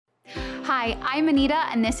Hi, I'm Anita,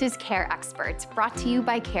 and this is Care Experts, brought to you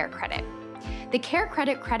by Care Credit. The Care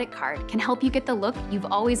Credit credit card can help you get the look you've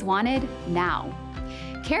always wanted now.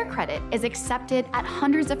 Care Credit is accepted at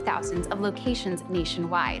hundreds of thousands of locations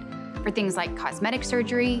nationwide for things like cosmetic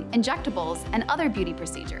surgery, injectables, and other beauty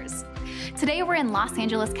procedures. Today, we're in Los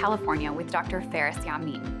Angeles, California with Dr. Feras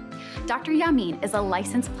Yamin. Dr. Yamin is a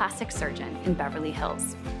licensed plastic surgeon in Beverly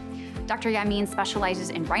Hills. Dr. Yamin specializes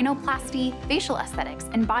in rhinoplasty, facial aesthetics,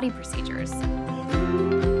 and body procedures.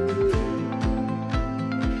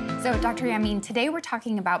 So, Dr. Yamin, today we're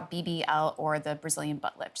talking about BBL, or the Brazilian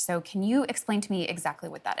butt lift. So can you explain to me exactly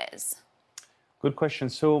what that is? Good question.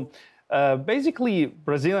 So basically,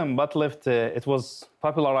 Brazilian butt lift, it was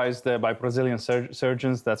popularized by Brazilian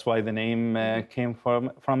surgeons. That's why the name came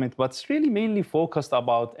from it. But it's really mainly focused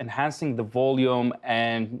about enhancing the volume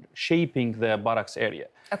and shaping the buttocks area.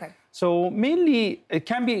 Okay. So mainly, it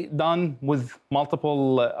can be done with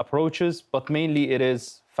multiple approaches, but mainly it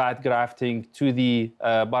is fat grafting to the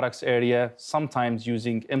buttocks area, sometimes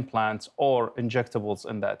using implants or injectables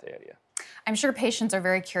in that area. I'm sure patients are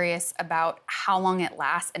very curious about how long it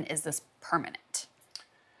lasts, and is this permanent?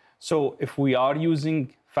 So if we are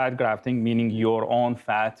using fat grafting, meaning your own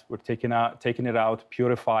fat, we're taking it out,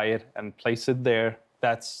 purify it, and place it there,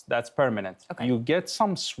 that's permanent. Okay. You get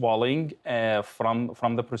some swelling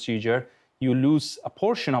from the procedure. You lose a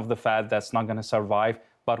portion of the fat that's not going to survive,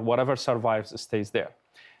 but whatever survives stays there.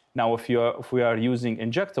 Now, if we are using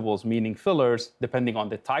injectables, meaning fillers, depending on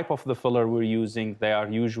the type of the filler we're using, they are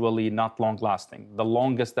usually not long-lasting. The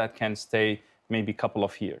longest that can stay maybe a couple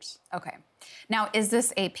of years. Okay. Now, is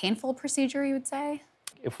this a painful procedure, you would say?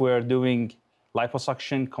 If we're doing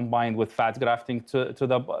liposuction combined with fat grafting to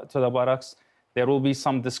the buttocks, there will be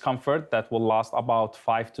some discomfort that will last about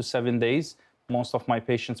 5 to 7 days. Most of my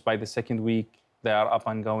patients, by the second week, they are up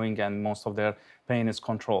and going, and most of their pain is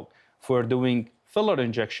controlled. If we're doing filler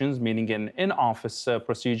injections, meaning an in-office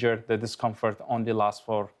procedure, the discomfort only lasts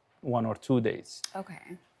for 1 or 2 days.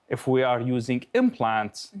 Okay. If we are using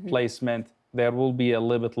implant placement, there will be a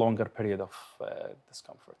little bit longer period of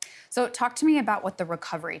discomfort. So talk to me about what the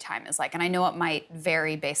recovery time is like, and I know it might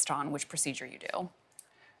vary based on which procedure you do.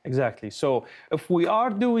 Exactly. So if we are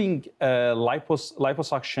doing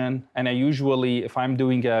liposuction, and if I'm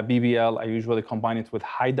doing a BBL, I usually combine it with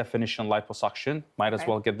high definition liposuction. Might as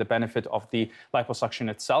well get the benefit of the liposuction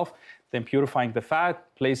itself. Then purifying the fat,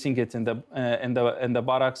 placing it in the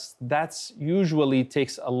buttocks. That's usually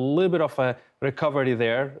takes a little bit of a recovery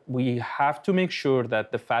there. We have to make sure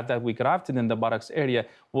that the fat that we grafted in the buttocks area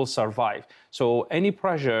will survive. So any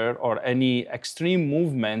pressure or any extreme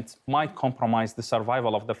movement might compromise the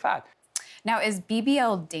survival of the fat. Now, is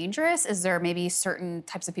BBL dangerous? Is there maybe certain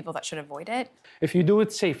types of people that should avoid it? If you do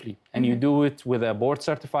it safely and you do it with a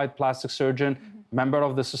board-certified plastic surgeon, member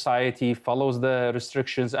of the society, follows the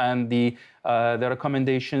restrictions and the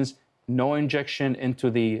recommendations, no injection into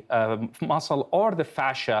the muscle or the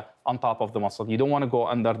fascia on top of the muscle. You don't want to go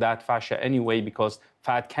under that fascia anyway, because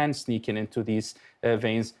fat can sneak into these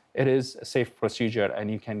veins. It is a safe procedure, and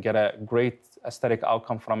you can get a great aesthetic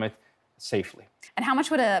outcome from it safely. And how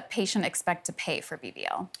much would a patient expect to pay for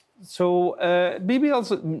BBL? So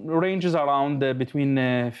BBLs ranges around between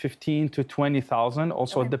 15 to 20,000.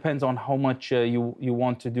 Also, Okay. It depends on how much you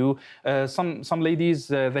want to do. Some ladies,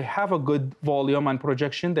 they have a good volume and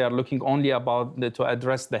projection. They are looking only to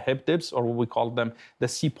address the hip dips, or we call them the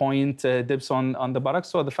C-point dips on the buttocks.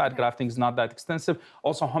 So the fat grafting is not that extensive.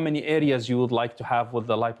 Also, how many areas you would like to have with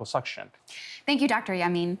the liposuction. Thank you, Dr.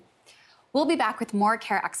 Yamin. We'll be back with more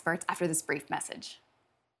Care Experts after this brief message.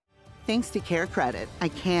 Thanks to Care Credit, I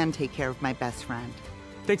can take care of my best friend.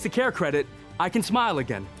 Thanks to Care Credit, I can smile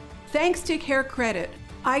again. Thanks to Care Credit,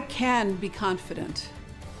 I can be confident.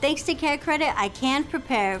 Thanks to Care Credit, I can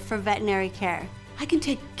prepare for veterinary care. I can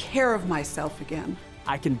take care of myself again.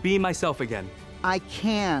 I can be myself again. I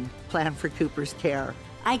can plan for Cooper's care.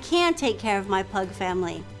 I can take care of my pug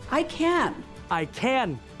family. I can. I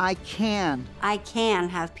can. I can. I can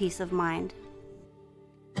have peace of mind.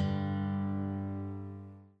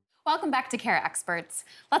 Welcome back to Care Experts.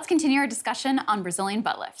 Let's continue our discussion on Brazilian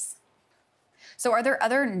butt lifts. So are there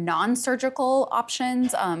other non-surgical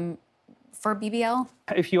options for BBL?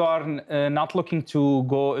 If you are not looking to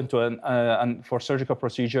go into for surgical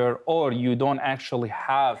procedure, or you don't actually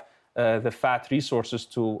have the fat resources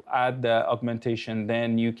to add the augmentation,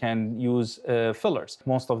 then you can use fillers.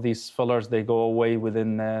 Most of these fillers, they go away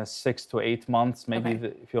within 6 to 8 months, maybe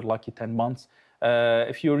if you're lucky, 10 months.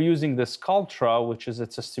 If you're using the Sculptra, which is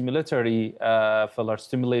it's a stimulatory filler,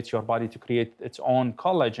 stimulates your body to create its own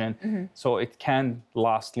collagen, so it can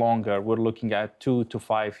last longer. We're looking at 2 to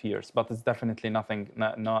 5 years, but it's definitely not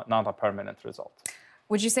a permanent result.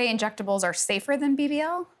 Would you say injectables are safer than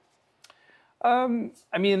BBL?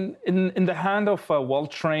 I mean, in the hand of a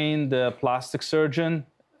well-trained plastic surgeon,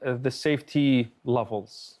 the safety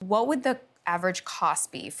levels. What would the average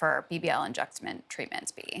cost be for BBL injectment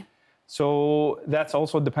treatments be? So that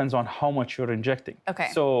also depends on how much you're injecting. Okay.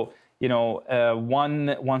 So,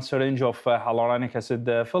 one syringe of hyaluronic acid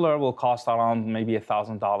filler will cost around maybe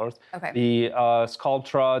 $1,000. Okay. The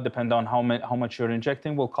Sculptra, depending on how much you're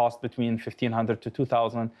injecting, will cost between $1,500 to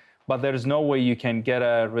 $2,000. But there's no way you can get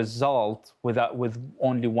a result with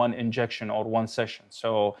only one injection or one session.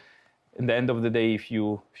 So, in the end of the day, if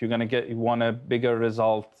you want a bigger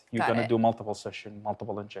result, you're going to do multiple sessions,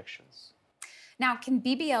 multiple injections. Now, can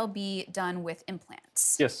BBL be done with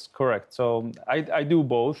implants? Yes, correct. So I do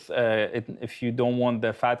both. If you don't want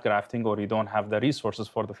the fat grafting or you don't have the resources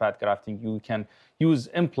for the fat grafting, you can use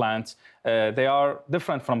implants. They are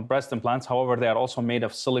different from breast implants. However, they are also made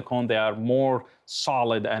of silicone. They are more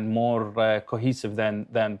solid and more cohesive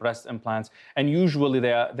than breast implants. And usually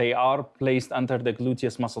they are placed under the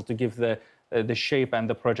gluteus muscle to give the shape and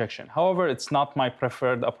the projection. However, it's not my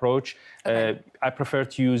preferred approach. Okay. I prefer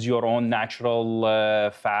to use your own natural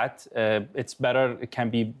fat. It's better. It can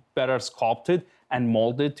be better sculpted and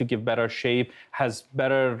molded to give better shape, has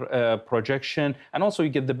better projection, and also you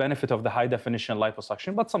get the benefit of the high definition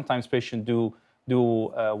liposuction. But sometimes patients do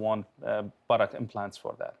want buttock implants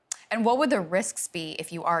for that. And what would the risks be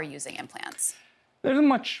if you are using implants? There isn't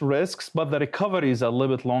much risks, but the recovery is a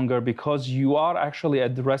little bit longer because you are actually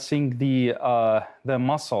addressing the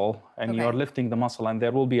muscle and you're lifting the muscle, and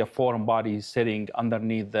there will be a foreign body sitting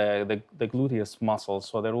underneath the gluteus muscle,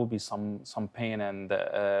 so there will be some pain and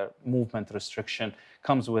movement restriction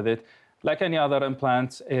comes with it. Like any other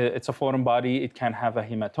implant, it's a foreign body. It can have a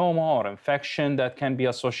hematoma or infection that can be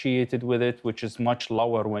associated with it, which is much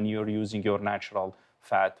lower when you're using your natural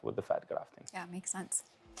fat with the fat grafting. Yeah, makes sense.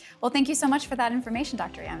 Well, thank you so much for that information,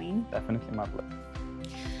 Dr. Yamin. Definitely my pleasure.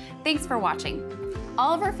 Thanks for watching.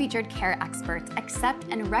 All of our featured care experts accept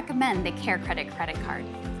and recommend the Care Credit credit card,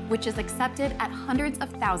 which is accepted at hundreds of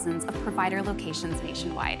thousands of provider locations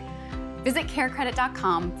nationwide. Visit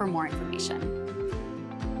carecredit.com for more information.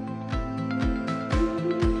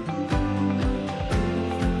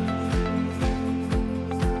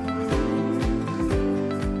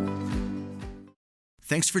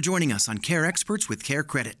 Thanks for joining us on Care Experts with Care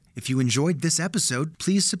Credit. If you enjoyed this episode,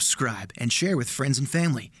 please subscribe and share with friends and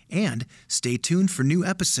family. And stay tuned for new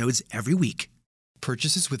episodes every week.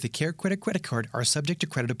 Purchases with the Care Credit credit card are subject to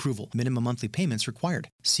credit approval. Minimum monthly payments required.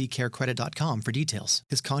 See carecredit.com for details.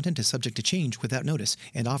 This content is subject to change without notice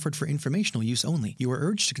and offered for informational use only. You are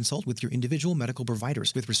urged to consult with your individual medical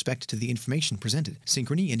providers with respect to the information presented.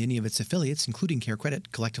 Synchrony and any of its affiliates, including Care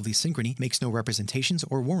Credit, collectively Synchrony, makes no representations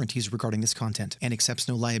or warranties regarding this content and accepts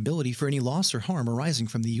no liability for any loss or harm arising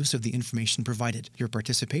from the use of the information provided. Your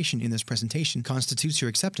participation in this presentation constitutes your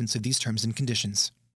acceptance of these terms and conditions.